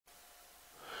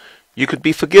You could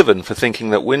be forgiven for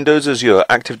thinking that Windows Azure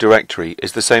Active Directory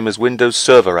is the same as Windows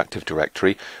Server Active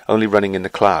Directory, only running in the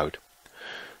cloud.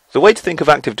 The way to think of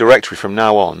Active Directory from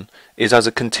now on is as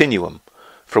a continuum,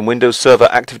 from Windows Server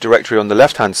Active Directory on the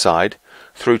left-hand side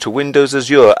through to Windows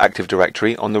Azure Active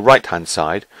Directory on the right-hand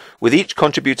side, with each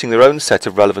contributing their own set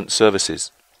of relevant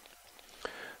services.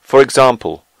 For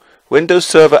example, Windows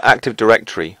Server Active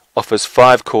Directory offers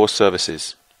 5 core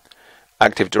services: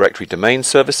 Active Directory Domain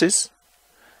Services,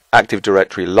 Active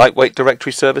Directory Lightweight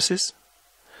Directory Services,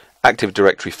 Active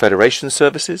Directory Federation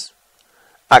Services,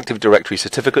 Active Directory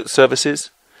Certificate Services,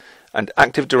 and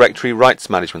Active Directory Rights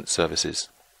Management Services.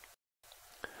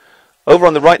 Over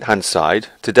on the right-hand side,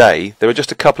 today, there are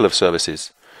just a couple of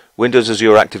services: Windows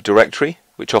Azure Active Directory,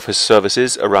 which offers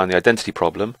services around the identity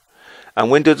problem, and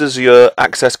Windows Azure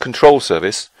Access Control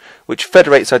Service, which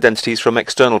federates identities from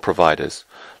external providers,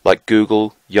 like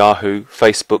Google, Yahoo,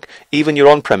 Facebook, even your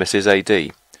on-premises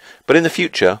AD. But in the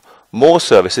future, more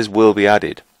services will be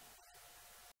added.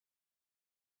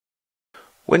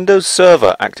 Windows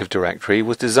Server Active Directory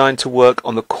was designed to work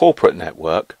on the corporate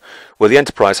network, where the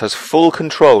enterprise has full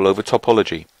control over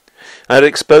topology, and it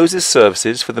exposes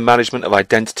services for the management of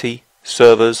identity,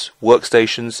 servers,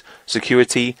 workstations,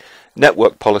 security,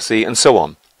 network policy, and so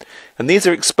on. And these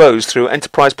are exposed through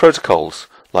enterprise protocols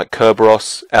like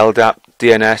Kerberos, LDAP,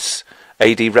 DNS,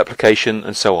 AD replication,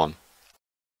 and so on.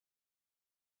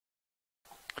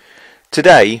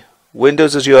 Today,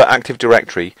 Windows Azure Active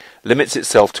Directory limits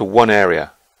itself to one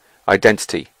area: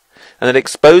 identity, and it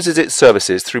exposes its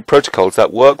services through protocols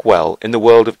that work well in the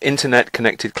world of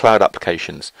Internet-connected cloud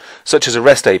applications, such as a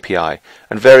REST API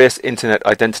and various Internet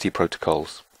identity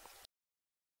protocols.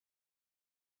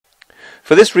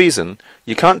 For this reason,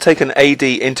 you can't take an AD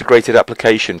integrated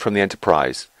application from the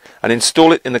enterprise and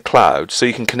install it in the cloud so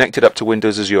you can connect it up to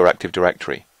Windows Azure Active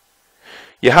Directory.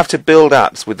 You have to build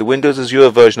apps with the Windows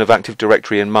Azure version of Active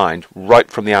Directory in mind right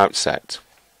from the outset.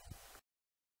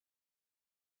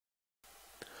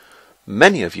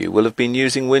 Many of you will have been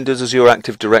using Windows Azure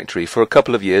Active Directory for a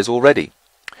couple of years already.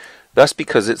 That's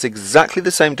because it's exactly the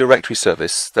same directory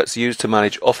service that's used to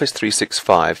manage Office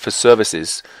 365 for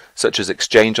services such as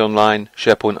Exchange Online,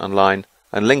 SharePoint Online,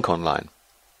 and Lync Online.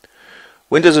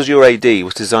 Windows Azure AD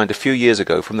was designed a few years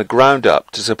ago from the ground up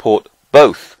to support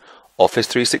both Office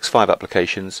 365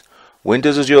 applications,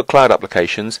 Windows Azure Cloud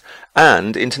applications,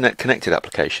 and Internet-connected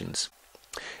applications.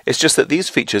 It's just that these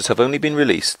features have only been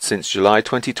released since July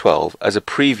 2012 as a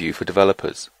preview for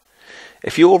developers.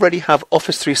 If you already have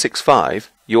Office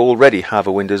 365, you already have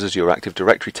a Windows Azure Active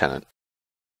Directory tenant.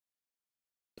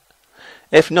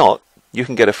 If not, you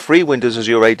can get a free Windows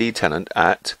Azure AD tenant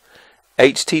at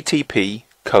http://aka.ms/WAAD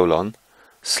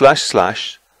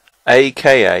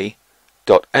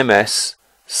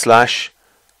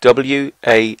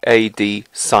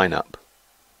signup.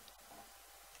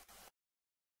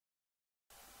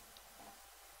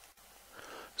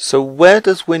 So where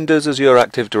does Windows Azure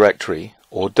Active Directory,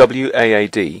 or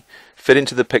WAAD, fit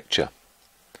into the picture?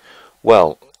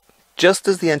 Well, just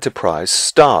as the enterprise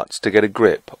starts to get a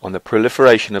grip on the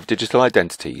proliferation of digital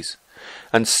identities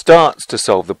and starts to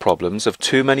solve the problems of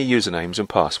too many usernames and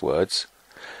passwords,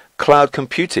 cloud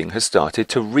computing has started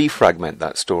to refragment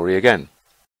that story again.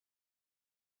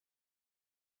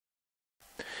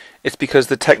 It's because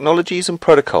the technologies and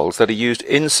protocols that are used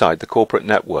inside the corporate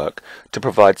network to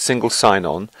provide single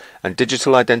sign-on and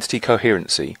digital identity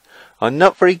coherency are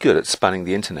not very good at spanning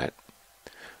the internet.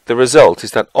 The result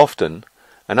is that often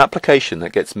an application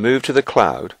that gets moved to the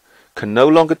cloud can no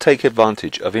longer take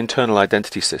advantage of internal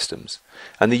identity systems,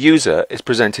 and the user is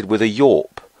presented with a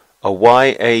YAUP, a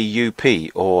YAUP,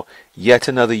 or yet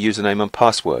another username and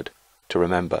password to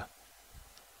remember.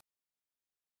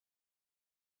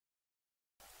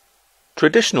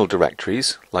 Traditional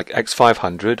directories, like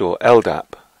X500 or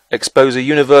LDAP, expose a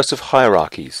universe of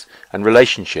hierarchies and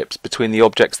relationships between the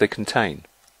objects they contain.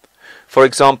 For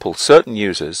example, certain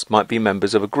users might be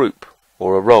members of a group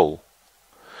or a role.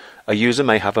 A user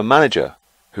may have a manager,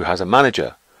 who has a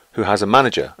manager, who has a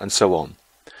manager, and so on.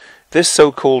 This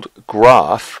so-called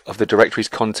graph of the directory's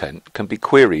content can be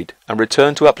queried and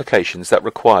returned to applications that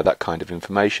require that kind of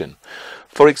information.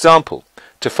 For example,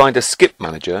 to find a skip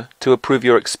manager to approve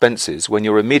your expenses when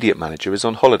your immediate manager is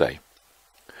on holiday.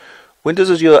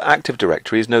 Windows Azure Active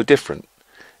Directory is no different.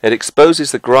 It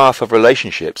exposes the graph of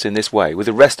relationships in this way with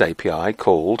a REST API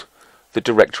called the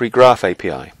Directory Graph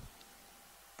API.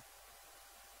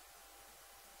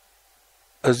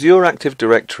 Azure Active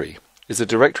Directory is a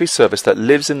directory service that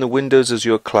lives in the Windows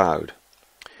Azure cloud.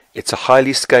 It's a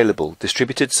highly scalable,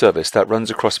 distributed service that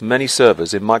runs across many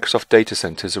servers in Microsoft data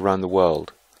centers around the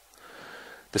world.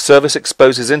 The service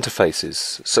exposes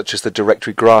interfaces, such as the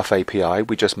Directory Graph API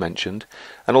we just mentioned,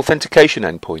 and authentication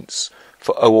endpoints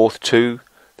for OAuth 2,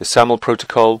 the SAML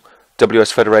protocol,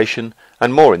 WS Federation,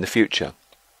 and more in the future.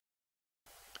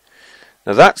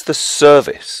 Now that's the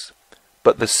service,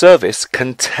 but the service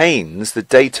contains the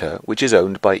data which is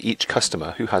owned by each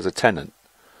customer who has a tenant.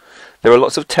 There are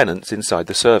lots of tenants inside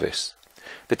the service.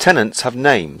 The tenants have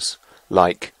names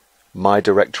like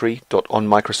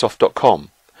mydirectory.onmicrosoft.com,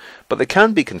 but they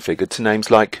can be configured to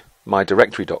names like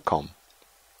mydirectory.com.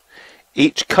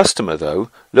 Each customer, though,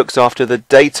 looks after the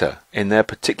data in their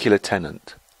particular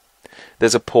tenant.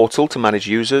 There's a portal to manage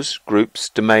users, groups,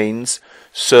 domains,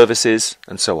 services,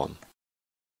 and so on.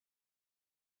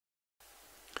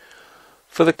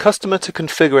 For the customer to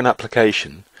configure an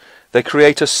application, they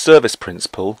create a service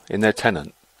principal in their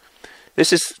tenant.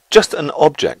 This is just an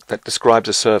object that describes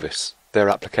a service, their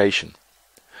application.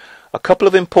 A couple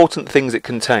of important things it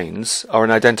contains are an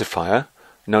identifier,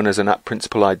 known as an app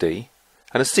principal ID,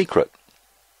 and a secret.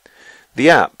 The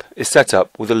app is set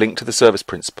up with a link to the service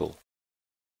principal.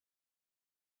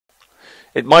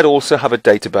 It might also have a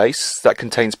database that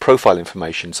contains profile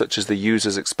information such as the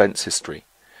user's expense history.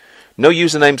 No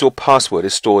usernames or password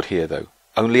is stored here though,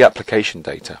 only application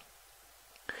data.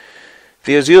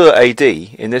 The Azure AD,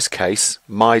 in this case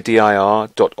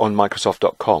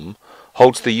mydir.onmicrosoft.com,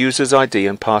 holds the user's ID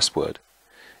and password.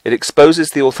 It exposes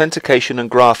the authentication and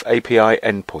graph API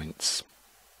endpoints.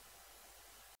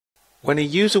 When a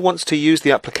user wants to use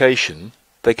the application,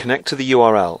 they connect to the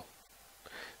URL.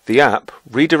 The app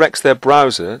redirects their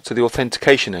browser to the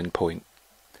authentication endpoint.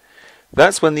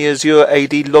 That's when the Azure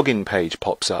AD login page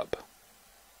pops up.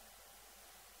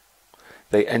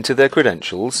 They enter their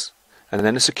credentials, and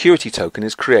then a security token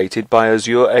is created by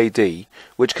Azure AD,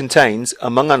 which contains,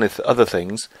 among other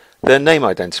things, their name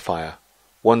identifier,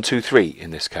 123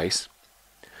 in this case.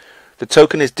 The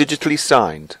token is digitally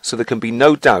signed, so there can be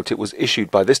no doubt it was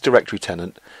issued by this directory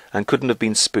tenant and couldn't have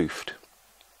been spoofed.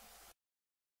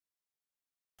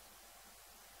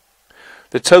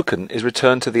 The token is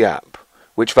returned to the app,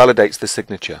 which validates the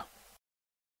signature.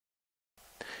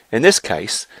 In this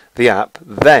case, the app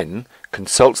then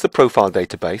consults the profile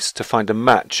database to find a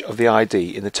match of the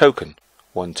ID in the token,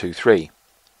 123.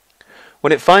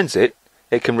 When it finds it,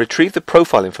 it can retrieve the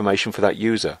profile information for that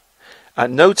user. At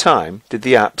no time did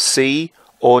the app see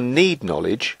or need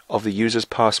knowledge of the user's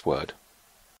password.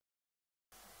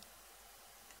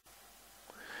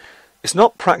 It's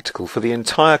not practical for the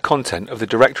entire content of the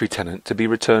directory tenant to be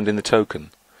returned in the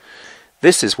token.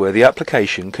 This is where the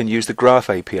application can use the Graph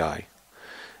API.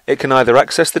 It can either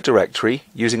access the directory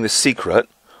using the secret,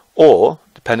 or,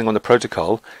 depending on the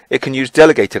protocol, it can use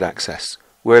delegated access,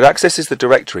 where it accesses the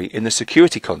directory in the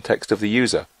security context of the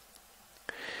user.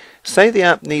 Say the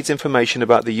app needs information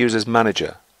about the user's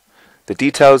manager. The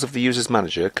details of the user's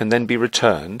manager can then be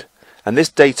returned, and this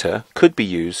data could be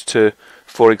used to,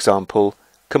 for example,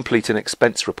 complete an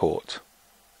expense report.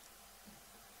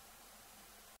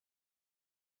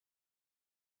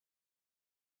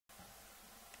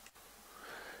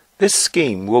 This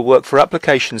scheme will work for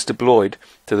applications deployed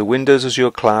to the Windows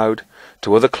Azure Cloud,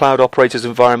 to other cloud operators'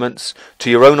 environments, to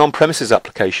your own on-premises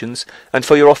applications, and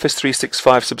for your Office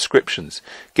 365 subscriptions,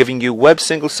 giving you web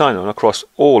single sign-on across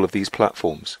all of these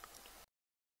platforms.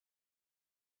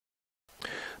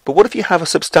 But what if you have a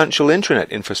substantial intranet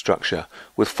infrastructure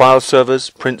with file servers,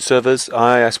 print servers,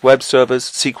 IIS web servers,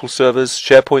 SQL servers,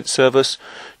 SharePoint servers,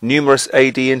 numerous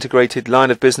AD integrated line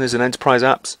of business and enterprise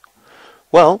apps?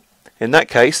 Well, in that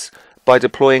case, by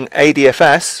deploying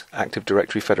ADFS, Active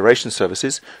Directory Federation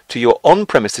Services, to your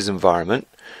on-premises environment,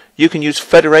 you can use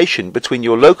federation between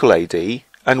your local AD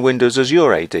and Windows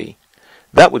Azure AD.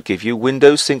 That would give you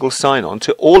Windows single sign-on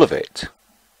to all of it.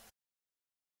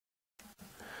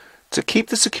 To keep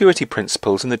the security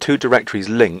principles in the two directories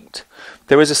linked,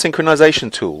 there is a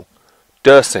synchronization tool,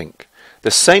 DirSync, the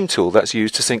same tool that's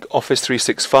used to sync Office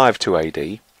 365 to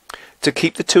AD, to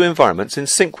keep the two environments in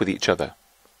sync with each other.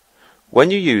 When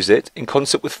you use it in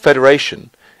concert with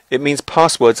federation, it means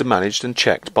passwords are managed and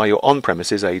checked by your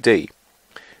on-premises AD.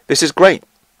 This is great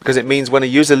because it means when a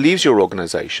user leaves your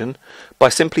organization, by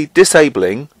simply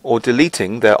disabling or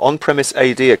deleting their on-premise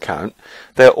AD account,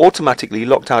 they are automatically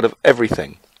locked out of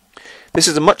everything. This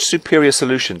is a much superior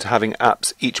solution to having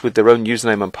apps each with their own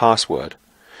username and password.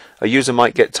 A user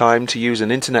might get time to use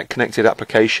an internet-connected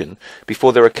application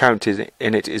before their account in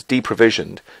it is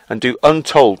deprovisioned and do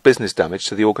untold business damage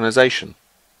to the organization.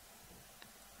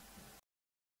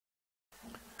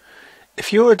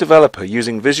 If you're a developer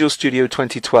using Visual Studio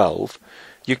 2012,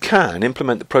 you can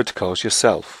implement the protocols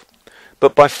yourself,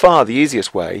 but by far the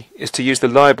easiest way is to use the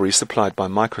libraries supplied by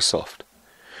Microsoft.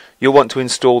 you'll want to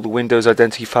install the Windows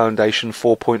Identity Foundation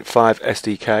 4.5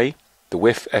 SDK, the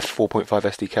WIF F4.5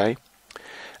 SDK,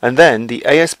 and then the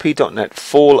ASP.NET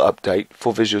Fall update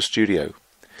for Visual Studio.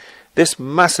 This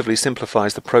massively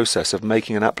simplifies the process of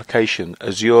making an application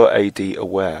Azure AD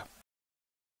aware.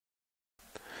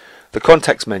 The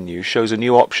context menu shows a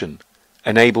new option,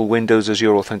 Enable Windows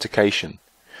Azure Authentication.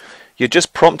 You're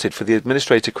just prompted for the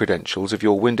administrator credentials of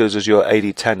your Windows Azure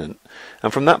AD tenant,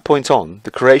 and from that point on,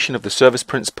 the creation of the service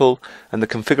principal and the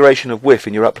configuration of WIF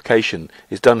in your application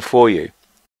is done for you.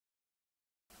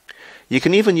 You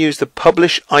can even use the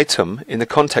Publish item in the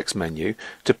context menu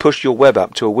to push your web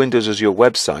app to a Windows Azure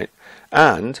website,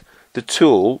 and the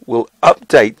tool will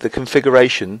update the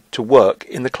configuration to work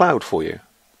in the cloud for you.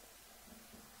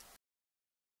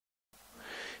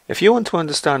 If you want to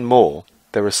understand more,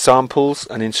 there are samples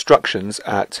and instructions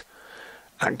at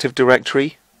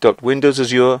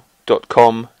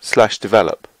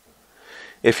activeddirectory.windowsazure.com/develop.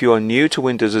 If you are new to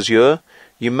Windows Azure,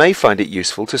 you may find it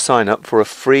useful to sign up for a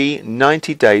free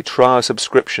 90-day trial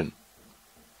subscription.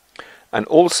 And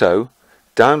also,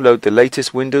 download the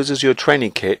latest Windows Azure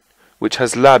training kit, which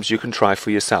has labs you can try for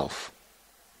yourself.